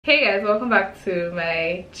Hey guys, welcome back to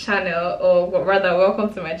my channel, or rather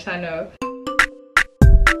welcome to my channel.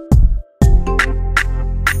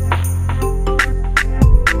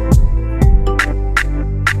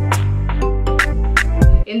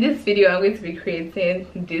 In this video I'm going to be creating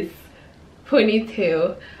this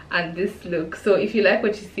ponytail and this look. So if you like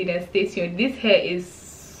what you see, then stay tuned. This hair is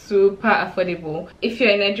super affordable. If you're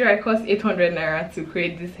in Nigeria, it costs 800 naira to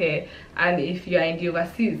create this hair, and if you're in the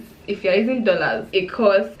overseas, if you're using dollars, it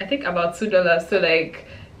costs I think about $2. So like,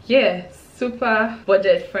 yeah, super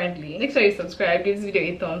budget friendly. Make sure you subscribe, give this video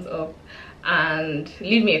a thumbs up, and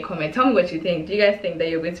leave me a comment. Tell me what you think. Do you guys think that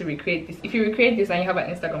you're going to recreate this? If you recreate this and you have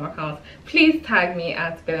an Instagram account, please tag me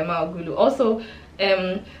at Belema Ogulu. Also,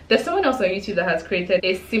 there's someone else on YouTube that has created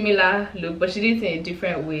a similar look, but she did it in a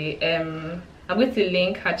different way. I'm going to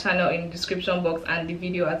link her channel in the description box and the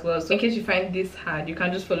video as well, so in case you find this hard, you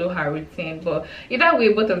can just follow her routine. But either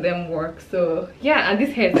way, both of them work. So yeah, and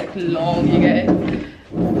this hair is like long, you guys.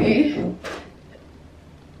 See,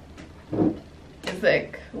 it's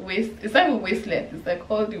like waist, it's not even waist length, it's like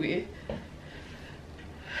all the way.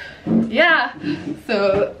 Yeah,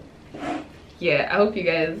 so yeah, I hope you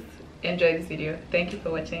guys enjoy this video. Thank you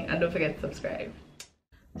for watching, and don't forget to subscribe.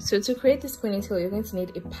 So to create this ponytail, you're going to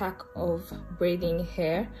need a pack of braiding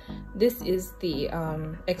hair. This is the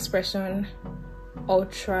Expression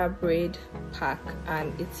Ultra Braid Pack,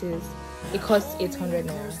 and it costs 800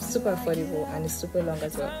 naira. Super affordable, and it's super long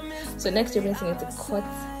as well. So next you're going to need to cut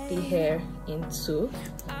the hair in two.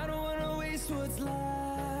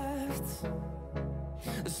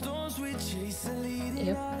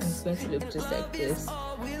 Yep, and it's going to look just like this.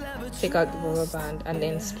 Take out the rubber band and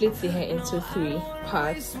then split the hair into 3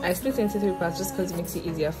 parts. I split it into 3 parts just because it makes it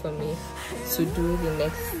easier for me to do the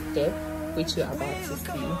next step, which you're about to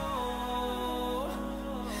see.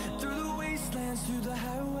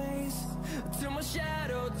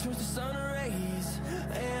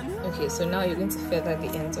 Okay, so now you're going to feather the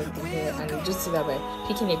ends of the hair, and you just do that by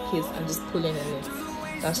picking a piece and just pulling on it.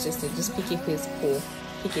 That's just it. Just pick a piece, pull,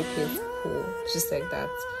 pick a piece, pull, just like that.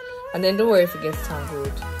 And then don't worry if it gets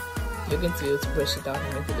tangled. You're going to be able to brush it out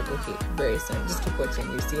and make it look okay very soon. Just keep watching,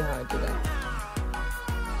 you see how I do that.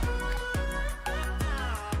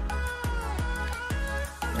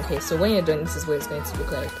 Okay, so when you're done, this is what it's going to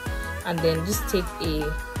look like. And then just take a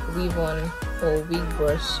weave on or wig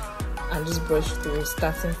brush and just brush through,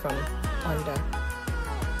 starting from under.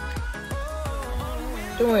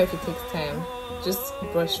 Don't worry if it takes time. Just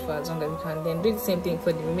brush for as long as you can. Then do the same thing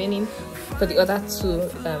for the other 2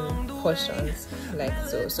 portions, like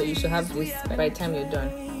so. So you should have this by the time you're done.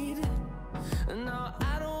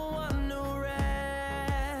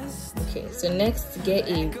 Okay, so next get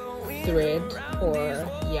a thread or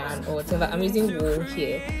yarn or whatever. I'm using wool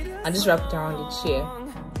here, and just wrap it around the chair.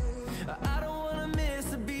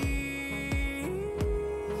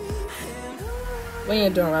 When you're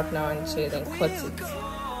done wrapping around the chair, then cut it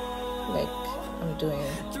like I'm doing.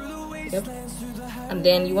 Yep. And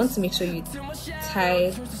then you want to make sure you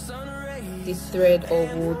tie the thread or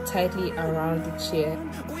wool tightly around the chair.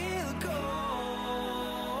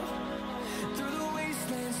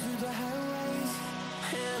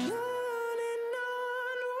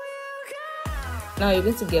 Now you're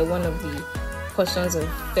going to get one of the portions of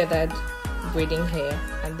feathered braiding hair,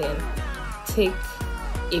 and then take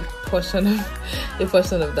a portion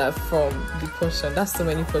of that from the portion. That's so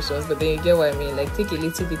many portions, but then you get what I mean. Like, take a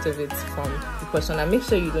little bit of it from the portion, and make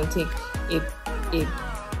sure you don't take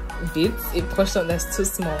a portion that's too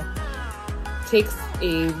small. Take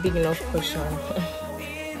a big enough portion.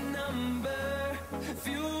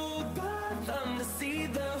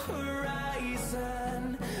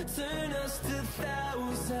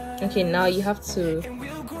 Okay, now you have to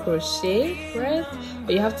crochet, right?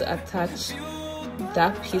 But you have to attach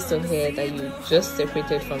that piece of hair that you just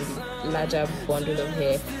separated from the larger bundle of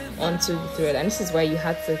hair onto the thread. And this is why you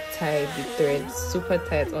had to tie the thread super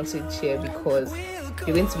tight onto the chair, because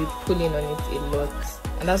you're going to be pulling on it a lot,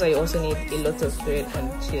 and that's why you also need a lot of thread on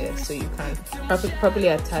the chair, so you can properly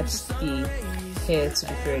attach the hair to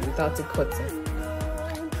the thread without it cutting.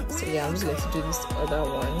 So yeah, I'm just going to do this other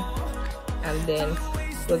one, and then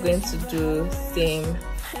we're going to do same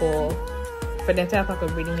for the entire pack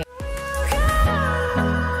of braiding hair.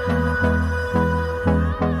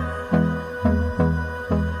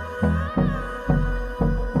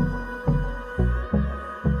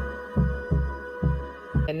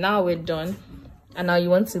 And now we're done, and now you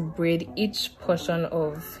want to braid each portion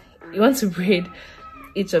of,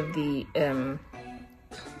 each of the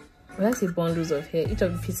when I say bundles of hair, each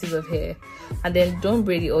of the pieces of hair, and then don't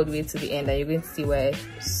braid it all the way to the end, and you're going to see why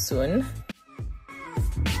soon.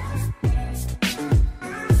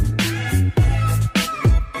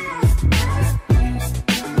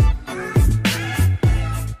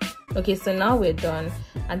 Okay, so now we're done,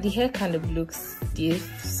 and the hair kind of looks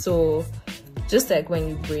stiff. So just like when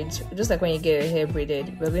you braid, just like when you get your hair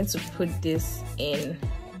braided, we're going to put this in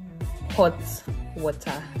hot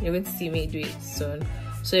water. You're going to see me do it soon.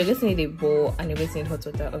 So you're going to need a bowl, and you're going to need hot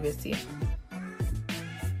water, obviously.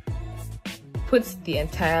 Put the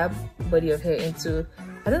entire body of hair into,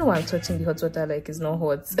 I don't know why I'm touching the hot water like it's not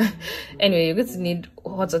hot. Anyway, you're going to need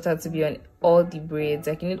hot water to be on all the braids.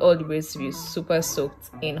 Like, you need all the braids to be super soaked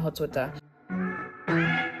in hot water.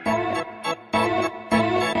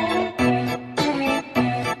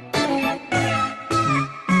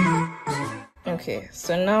 Okay,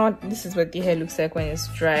 so now this is what the hair looks like when it's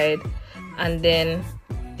dried. And then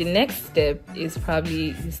the next step is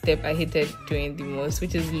probably the step I hated doing the most,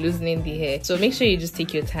 which is loosening the hair. So make sure you just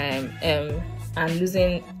take your time and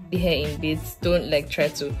loosen the hair in bits. Don't like try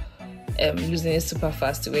to loosen it super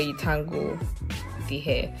fast to where you tangle the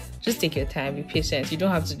hair. Just take your time, be patient. You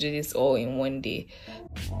don't have to do this all in one day.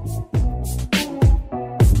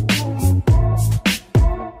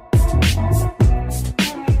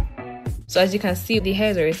 So as you can see, the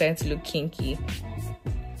hair is already starting to look kinky.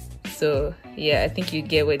 So yeah, I think you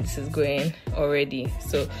get where this is going already.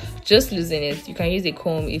 So just loosen it. You can use a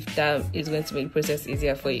comb if that is going to make the process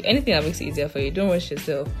easier for you. Anything that makes it easier for you, don't rush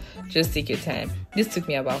yourself. Just take your time. This took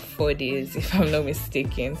me about 4 days, if I'm not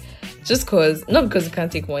mistaken. Just cause, not because it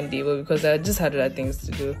can't take one day, but because I just had other things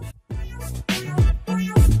to do.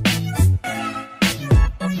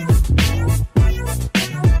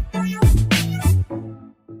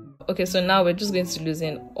 Okay, so now we're just going to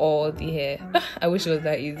loosen all the hair. I wish it was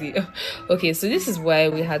that easy. Okay, so this is why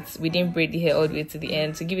we didn't braid the hair all the way to the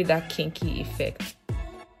end, to give it that kinky effect.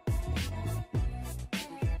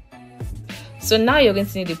 So now you're going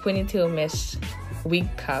to need a ponytail mesh wig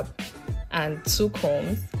cap and 2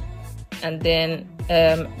 combs. And then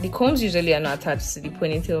the combs usually are not attached to the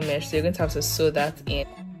ponytail mesh, so you're going to have to sew that in.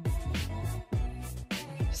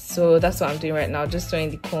 So that's what I'm doing right now, just sewing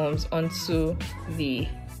the combs onto the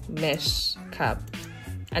mesh cap.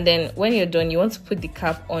 And then when you're done, you want to put the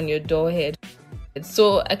cap on your doll head.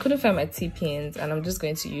 So I couldn't find my T-pins, and I'm just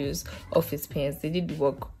going to use office pins. They did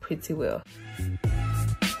work pretty well.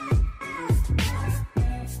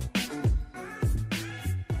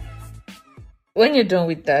 When you're done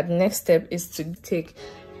with that, next step is to take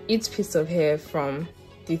each piece of hair from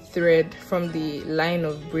the thread, from the line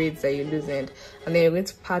of braids that you loosened, and then you're going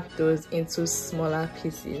to part those into smaller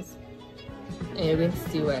pieces. And you're going to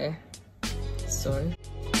see why soon.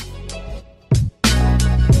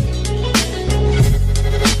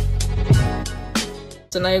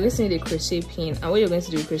 So now you're going to need a crochet pin, and what you're going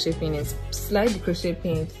to do with crochet pin is slide the crochet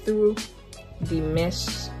pin through the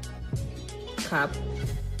mesh cap,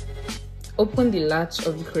 open the latch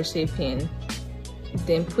of the crochet pin,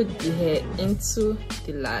 then put the hair into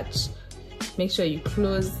the latch. Make sure you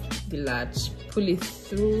close the latch, pull it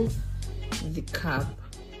through the cap,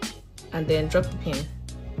 and then drop the pin.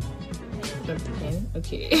 Drop the pin,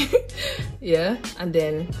 okay. Yeah, and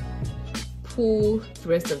then pull the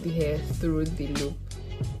rest of the hair through the loop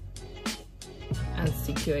and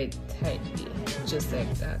secure it tightly, just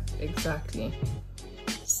like that, exactly.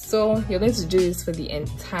 So you're going to do this for the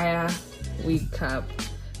entire wig cap.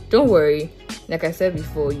 Don't worry, like I said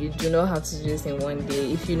before, you do not have to do this in one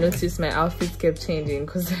day. If you notice, my outfits kept changing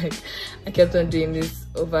because like I kept on doing this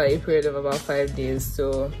over a period of about 5 days.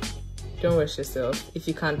 So don't rush yourself if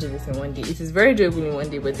you can't do this in one day. It is very doable in one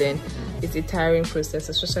day, but then it's a tiring process,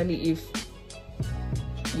 especially if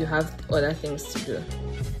you have other things to do.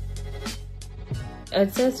 I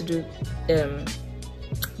decided to do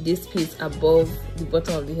this piece above the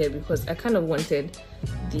bottom of the hair because I kind of wanted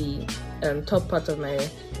the top part of my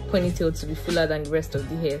ponytail to be fuller than the rest of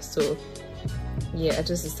the hair. So yeah, I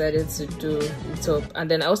just decided to do the top, and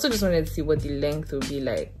then I also just wanted to see what the length would be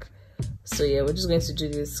like. So yeah, we're just going to do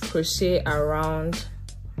this crochet around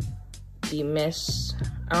the mesh,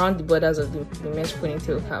 around the borders of the mesh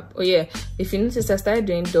ponytail cap. Oh yeah, if you notice, I started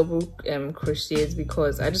doing double crochets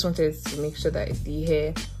because I just wanted to make sure that the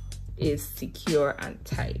hair is secure and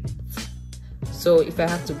tight. So if I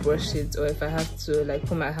have to brush it, or if I have to like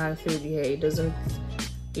put my hand through the hair, it doesn't,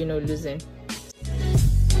 you know, loosen.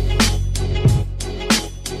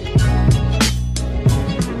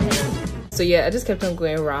 So yeah, I just kept on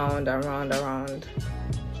going round and round and round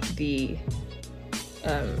the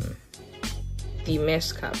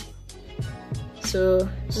mesh cap. So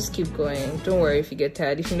just keep going. Don't worry if you get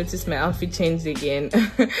tired. If you notice, my outfit changed again.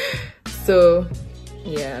 So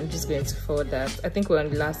yeah, I'm just going to fold that. I think we're on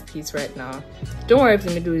the last piece right now. Don't worry if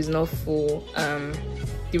the middle is not full.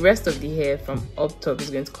 The rest of the hair from up top is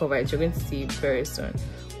going to cover it. You're going to see very soon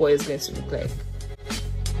what it's going to look like.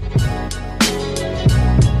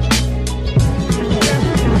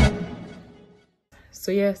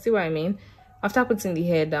 So yeah, see what I mean? After putting the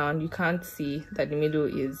hair down, you can't see that the middle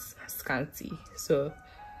is scanty. So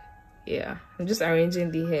yeah, I'm just arranging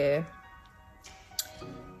the hair,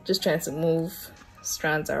 just trying to move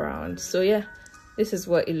strands around. So yeah, this is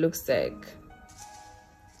what it looks like.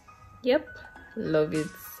 Yep, love it,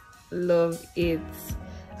 love it.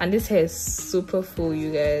 And this hair is super full,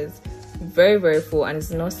 you guys, very, very full, and it's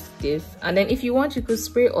not stiff. And then if you want, you could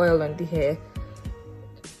spray oil on the hair.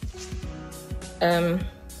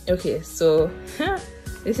 Okay, so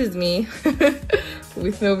this is me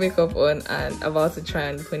with no makeup on and about to try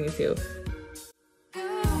on the ponytail.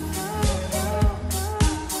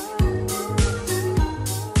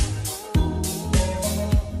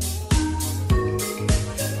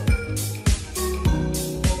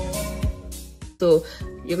 So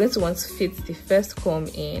you're going to want to fit the first comb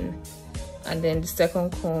in, and then the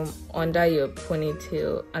second comb under your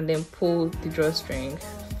ponytail, and then pull the drawstring,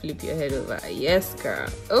 flip your head over. Yes, girl.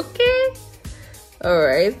 Okay. All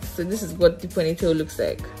right, so this is what the ponytail looks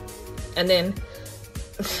like. And then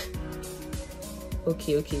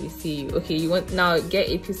okay, we see you. Okay, you want now get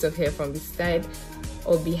a piece of hair from the side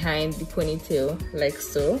or behind the ponytail, like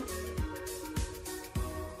so.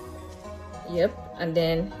 Yep, and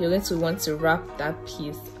then you're going to want to wrap that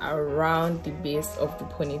piece around the base of the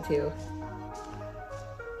ponytail.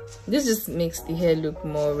 This just makes the hair look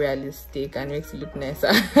more realistic and makes it look nicer.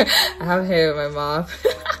 I have hair in my mouth.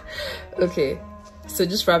 Okay, so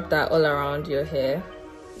just wrap that all around your hair,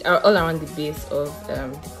 all around the base of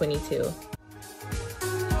the ponytail.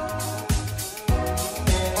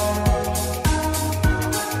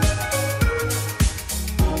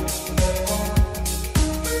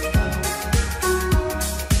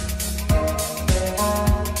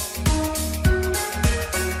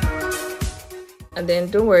 And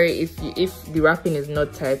then don't worry if the wrapping is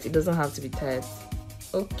not tight, it doesn't have to be tight.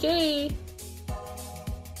 Okay.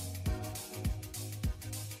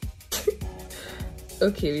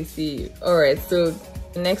 Okay, we see you. All right, so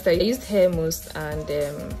next I used hair mousse and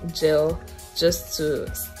gel just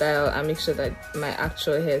to style and make sure that my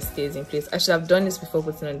actual hair stays in place. I should have done this before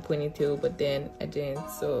putting on the ponytail, but then I didn't.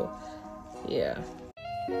 So yeah.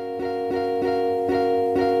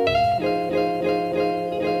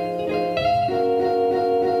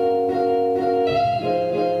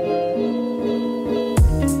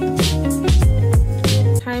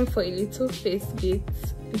 For a little face bit,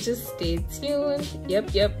 just stay tuned.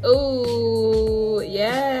 Yep. Oh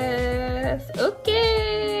yes.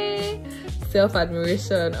 Okay,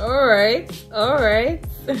 self-admiration. All right.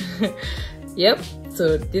 Yep,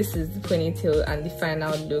 so this is the ponytail and the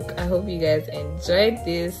final look. I hope you guys enjoyed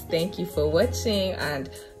this. Thank you for watching, and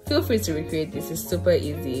feel free to recreate this. It's super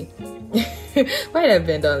easy. Why did I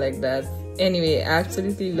bend down like that? Anyway, I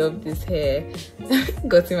absolutely love this hair.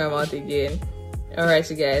 Got in my mouth again. All right,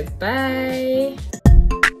 you guys, bye.